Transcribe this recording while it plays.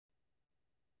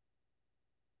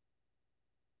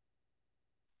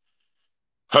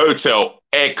Hotel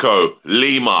Echo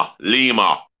Lima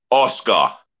Oscar.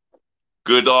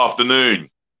 Good afternoon.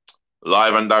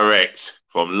 Live and direct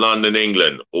from London,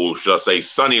 England, or should I say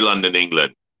sunny London,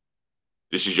 England.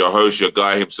 This is your host, your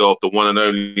guy himself, the one and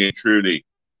only and truly.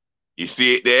 You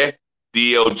see it there?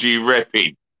 DLG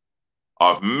Reppin.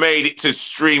 I've made it to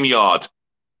StreamYard.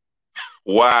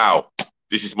 Wow.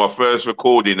 This is my first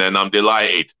recording and I'm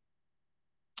delighted.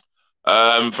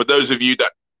 For those of you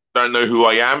that don't know who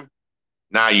I am,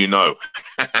 now you know.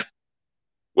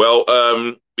 Well,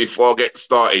 before I get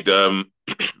started,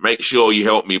 make sure you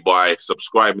help me by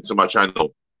subscribing to my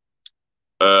channel.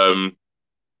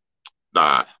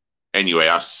 Anyway,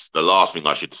 that's the last thing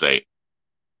I should say.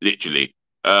 Literally.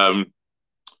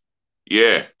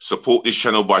 Yeah, support this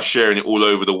channel by sharing it all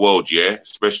over the world, yeah?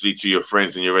 Especially to your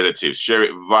friends and your relatives. Share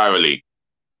it virally,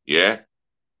 yeah?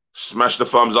 Smash the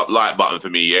thumbs up like button for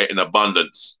me, yeah? In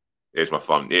abundance. Here's my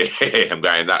thumb. Yeah, I'm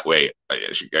going that way. I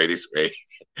should go this way.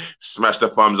 Smash the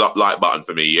thumbs up like button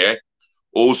for me, yeah?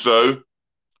 Also,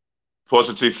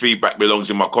 positive feedback belongs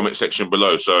in my comment section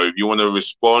below. So if you want to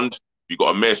respond, if you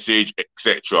got a message,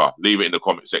 etc., leave it in the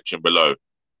comment section below.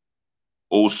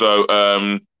 Also,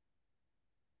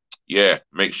 yeah,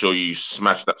 make sure you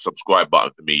smash that subscribe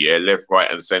button for me, yeah? Left, right,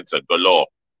 and center, galore.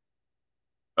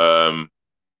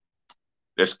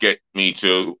 Let's get me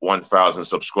to 1,000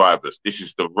 subscribers. This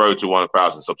is the road to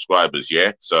 1,000 subscribers,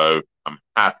 yeah? So I'm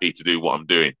happy to do what I'm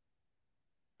doing.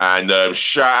 And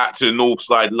shout out to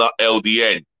Northside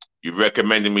LDN. You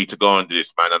recommended me to go on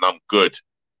this, man, and I'm good.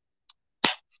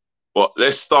 But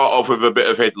let's start off with a bit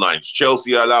of headlines.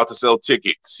 Chelsea are allowed to sell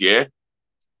tickets, yeah?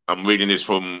 I'm reading this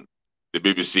from the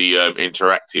BBC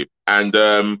Interactive. And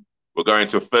we're going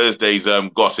to Thursday's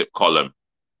gossip column.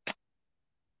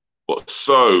 But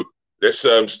so let's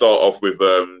start off with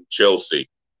Chelsea,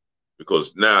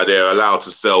 because now they're allowed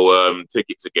to sell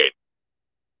tickets again.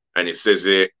 And it says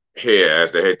it here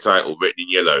as the head title, written in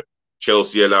yellow.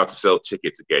 Chelsea allowed to sell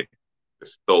tickets again.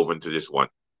 Let's delve into this one.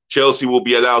 Chelsea will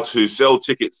be allowed to sell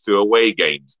tickets to away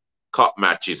games, cup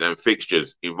matches and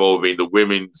fixtures involving the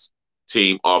women's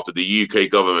team after the UK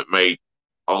government made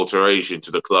alteration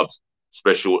to the club's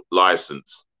special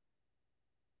licence.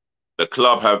 The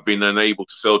club have been unable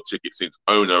to sell tickets since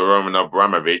owner Roman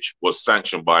Abramovich was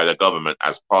sanctioned by the government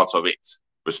as part of its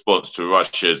response to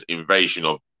Russia's invasion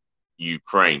of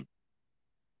Ukraine.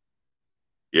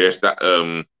 Yes, that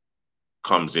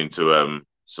comes into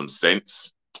some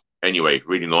sense. Anyway,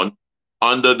 reading on.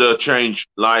 Under the change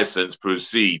license,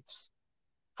 proceeds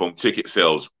from ticket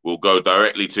sales will go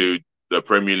directly to the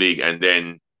Premier League and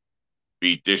then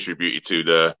be distributed to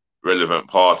the relevant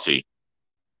party.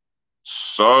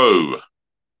 So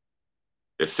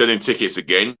they're selling tickets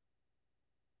again,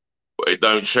 but it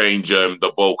don't change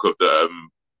the bulk of the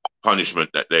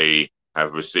punishment that they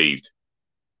have received.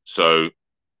 So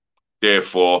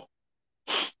therefore,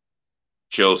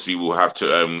 Chelsea will have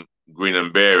to grin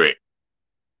and bear it.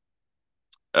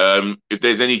 If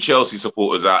there's any Chelsea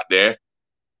supporters out there,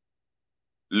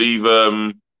 leave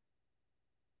a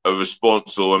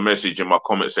response or a message in my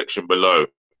comment section below.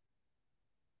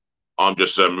 I'm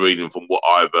just reading from what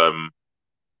I've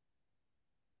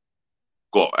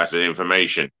got as an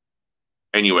information.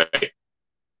 Anyway,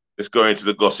 let's go into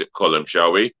the gossip column,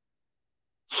 shall we?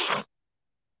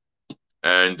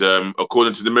 And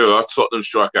according to the Mirror, Tottenham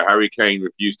striker Harry Kane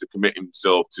refused to commit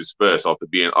himself to Spurs after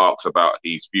being asked about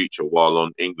his future while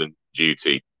on England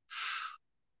duty.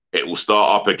 It will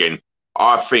start up again.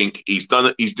 I think he's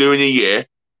doing a year,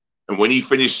 and when he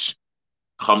finishes,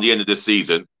 come the end of the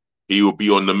season, he will be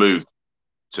on the move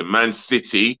to Man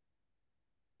City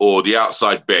or the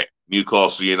outside bet,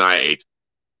 Newcastle United.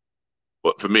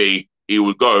 But for me, he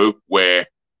will go where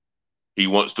he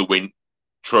wants to win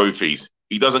trophies.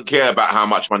 He doesn't care about how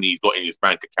much money he's got in his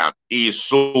bank account. He is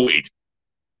sorted.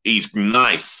 He's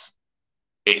nice.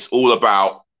 It's all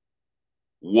about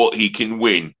what he can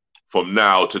win from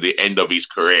now to the end of his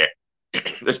career.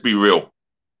 Let's be real.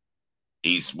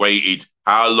 He's waited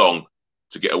how long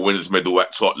to get a winner's medal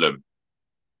at Tottenham?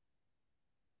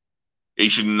 He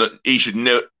should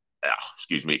never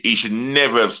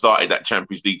have started that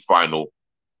Champions League final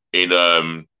in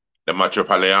the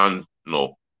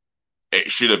Metropolitano. It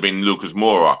should have been Lucas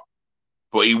Moura,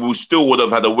 but he still would have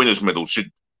had a winner's medal should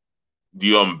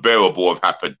the unbearable have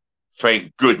happened.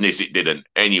 Thank goodness it didn't.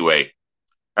 Anyway,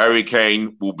 Harry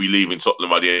Kane will be leaving Tottenham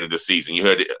by the end of the season. You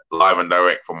heard it live and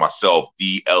direct from myself,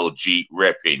 DLG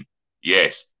Reppin.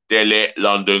 Yes, Dele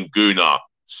London Guna,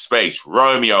 Space,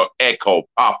 Romeo, Echo,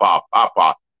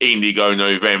 Papa, Indigo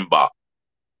November.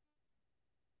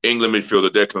 England midfielder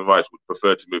Declan Rice would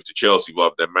prefer to move to Chelsea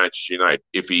rather than Manchester United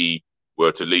if he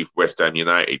were to leave West Ham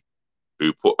United.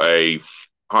 who put a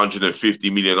 150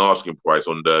 million asking price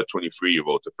on the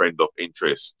 23-year-old to fend off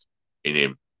interest in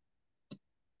him.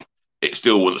 It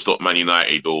still wouldn't stop Man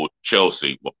United or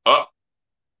Chelsea.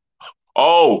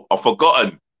 Oh, I've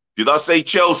forgotten. Did I say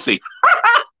Chelsea?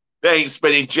 They ain't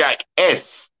spending Jack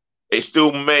S. It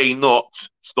still may not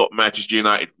stop Manchester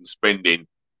United from spending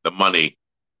the money.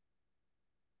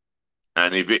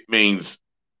 And if it means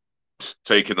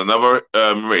taking another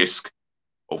risk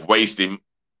of wasting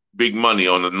big money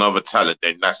on another talent,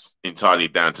 then that's entirely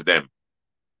down to them.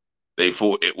 They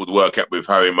thought it would work out with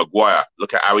Harry Maguire.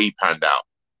 Look at how he panned out.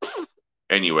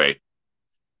 Anyway,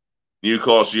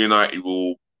 Newcastle United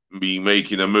will be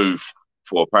making a move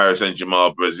for Paris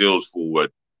Saint-Germain Brazil's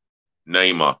forward,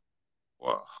 Neymar.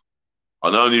 Well,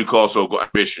 I know Newcastle have got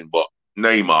ambition, but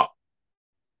Neymar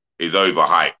is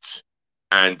overhyped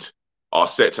and are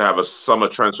set to have a summer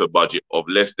transfer budget of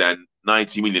less than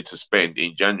 90 million to spend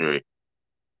in January.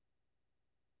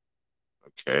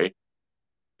 Okay.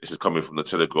 This is coming from the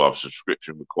Telegraph.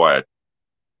 Subscription required.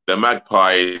 The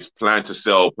Magpies plan to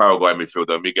sell Paraguay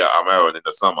midfielder Miguel Almiron in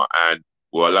the summer and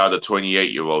will allow the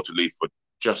 28-year-old to leave for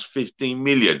just 15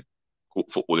 million.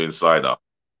 Football Insider.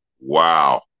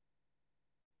 Wow.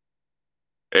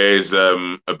 There's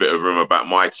a bit of rumor about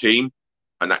my team,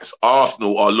 and that's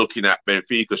Arsenal are looking at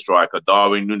Benfica striker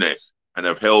Darwin Núñez and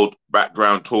have held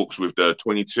background talks with the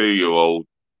 22-year-old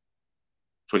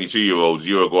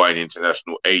Uruguayan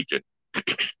international agent.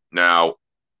 Now,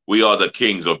 we are the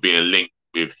kings of being linked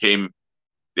with him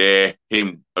there,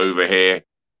 him over here.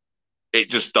 It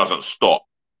just doesn't stop.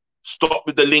 Stop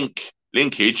with the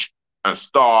linkage and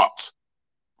start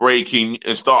breaking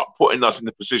and start putting us in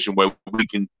the position where we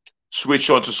can switch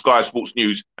on to Sky Sports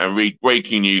News and read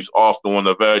breaking news, Arsenal on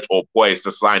the verge or poised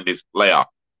to sign this player.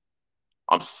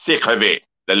 I'm sick of it,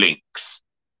 the links.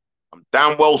 I'm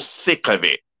damn well sick of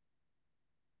it.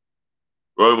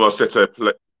 Roma are set to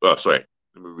play... let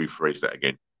me rephrase that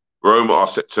again. Roma are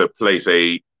set to place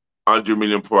a 100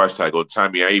 million price tag on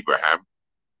Tammy Abraham,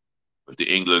 with the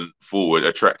England forward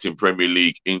attracting Premier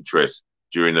League interest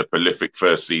during a prolific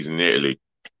first season in Italy.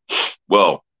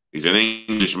 Well, he's an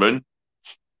Englishman,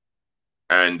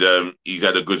 and he's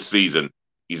had a good season.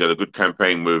 He's had a good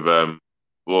campaign with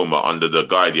Roma under the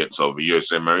guidance of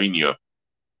Jose Mourinho.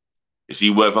 Is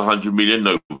he worth 100 million?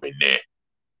 Nowhere near.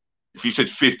 If you said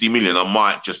 50 million, I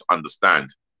might just understand.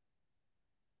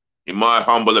 In my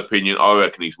humble opinion, I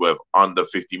reckon he's worth under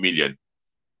 50 million.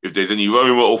 If there's any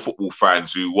Roma or football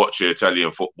fans who watch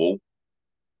Italian football,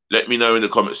 let me know in the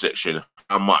comment section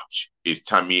how much is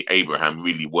Tammy Abraham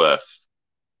really worth.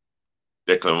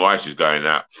 Declan Rice is going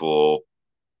out for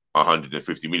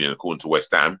 150 million according to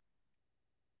West Ham.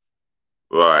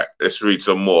 Right, let's read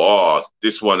some more.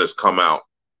 This one has come out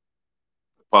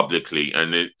publicly,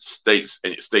 and it states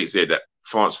here that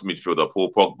France midfielder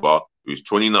Paul Pogba, who's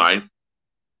 29,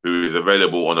 who is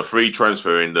available on a free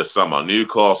transfer in the summer.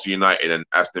 Newcastle United and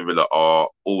Aston Villa are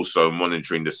also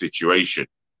monitoring the situation.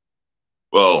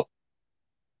 Well,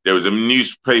 there was a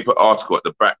newspaper article at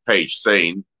the back page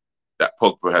saying that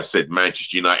Pogba has said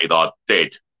Manchester United are dead.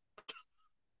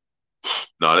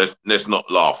 Now, let's not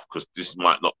laugh, because this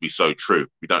might not be so true.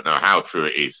 We don't know how true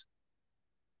it is.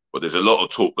 But there's a lot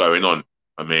of talk going on.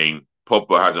 I mean,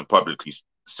 Pogba hasn't publicly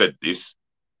said this,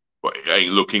 but it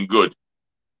ain't looking good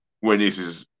when this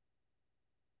is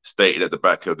stated at the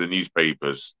back of the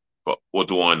newspapers. But what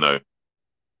do I know?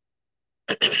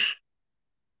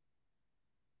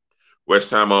 West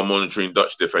Ham are monitoring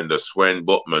Dutch defender Sven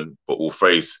Botman, but will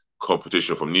face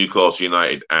competition from Newcastle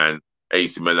United and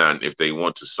AC Milan if they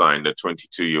want to sign the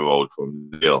 22-year-old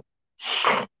from Lille.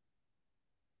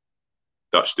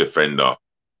 Dutch defender,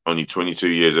 only 22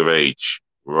 years of age.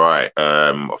 Right.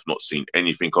 I've not seen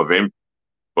anything of him.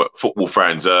 But football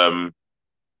fans,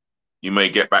 you may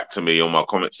get back to me on my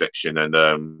comment section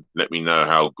and let me know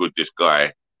how good this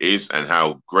guy is and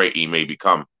how great he may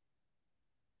become.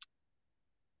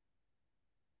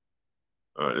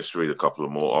 All right, let's read a couple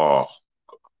of more.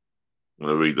 I'm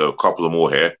going to read a couple of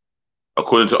more here.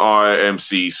 According to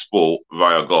RMC Sport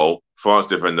via Goal, France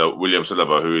defender William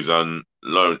Saliba, who is on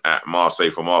loan at Marseille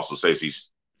from Arsenal, says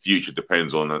his future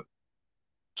depends on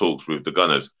talks with the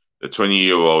Gunners. The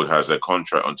 20-year-old has a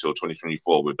contract until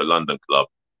 2024 with the London club.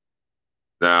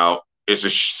 Now, it's a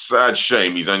sad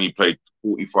shame he's only played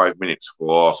 45 minutes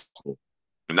for Arsenal,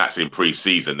 and that's in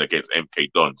pre-season against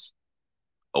MK Dons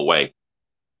away.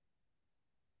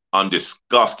 I'm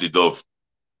disgusted of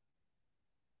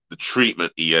the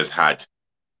treatment he has had,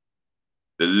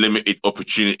 the limited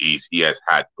opportunities he has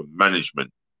had from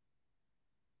management.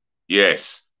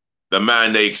 Yes, the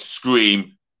man they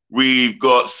scream, "We've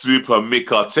got Super Mick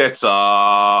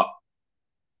Arteta."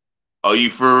 Are you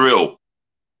for real?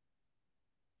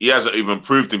 He hasn't even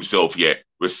proved himself yet.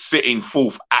 We're sitting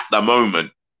fourth at the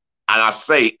moment. And I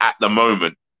say at the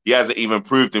moment, he hasn't even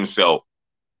proved himself,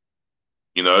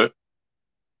 you know?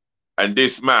 And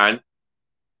this man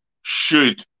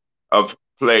should have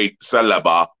played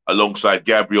Saliba alongside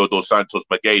Gabriel dos Santos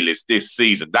Miguelis this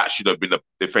season. That should have been a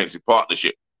defensive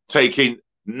partnership. Taking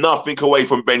nothing away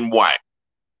from Ben White.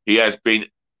 He has been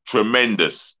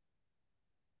tremendous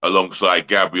alongside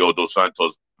Gabriel dos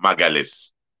Santos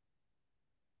Miguelis.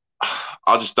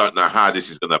 I just don't know how this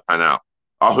is going to pan out.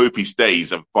 I hope he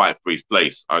stays and fight for his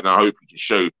place. And I hope he can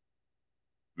show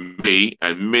me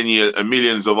and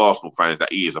millions of Arsenal fans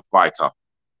that he is a fighter.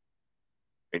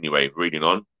 Anyway, reading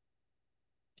on.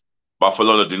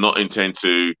 Barcelona do not intend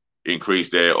to increase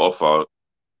their offer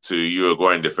to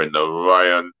Uruguayan defender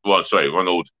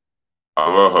Ronald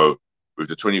Araujo, with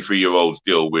the 23-year-old's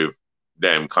deal with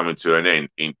them coming to an end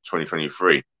in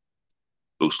 2023.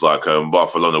 Looks like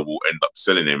Barcelona will end up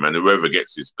selling him, and whoever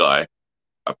gets this guy,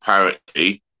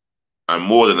 apparently, and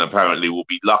more than apparently, will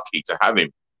be lucky to have him.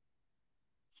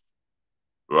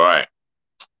 Right.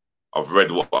 I've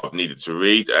read what I've needed to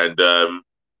read, and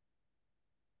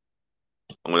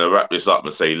I'm going to wrap this up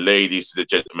and say, ladies to the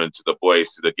gentlemen, to the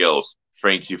boys, to the girls,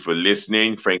 thank you for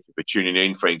listening. Thank you for tuning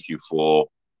in. Thank you for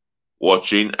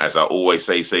watching. As I always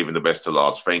say, saving the best to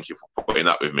last. Thank you for putting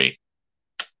up with me.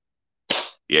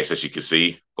 Yes, as you can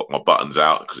see, got my buttons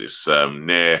out because it's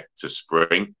near to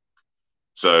spring.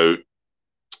 So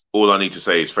all I need to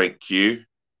say is thank you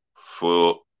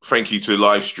to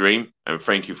live stream, and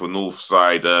thank you for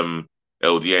Northside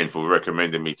LDN for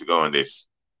recommending me to go on this.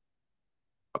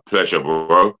 A pleasure,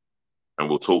 bro. And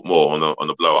we'll talk more on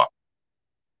the blow up.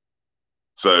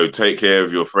 So take care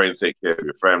of your friends, take care of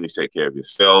your families, take care of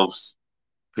yourselves.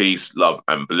 Peace, love,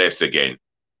 and bless again.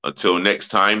 Until next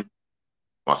time,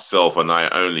 myself and I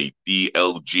only,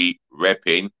 DLG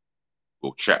REPPIN,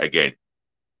 we'll chat again.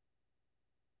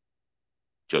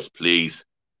 Just please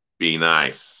be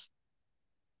nice.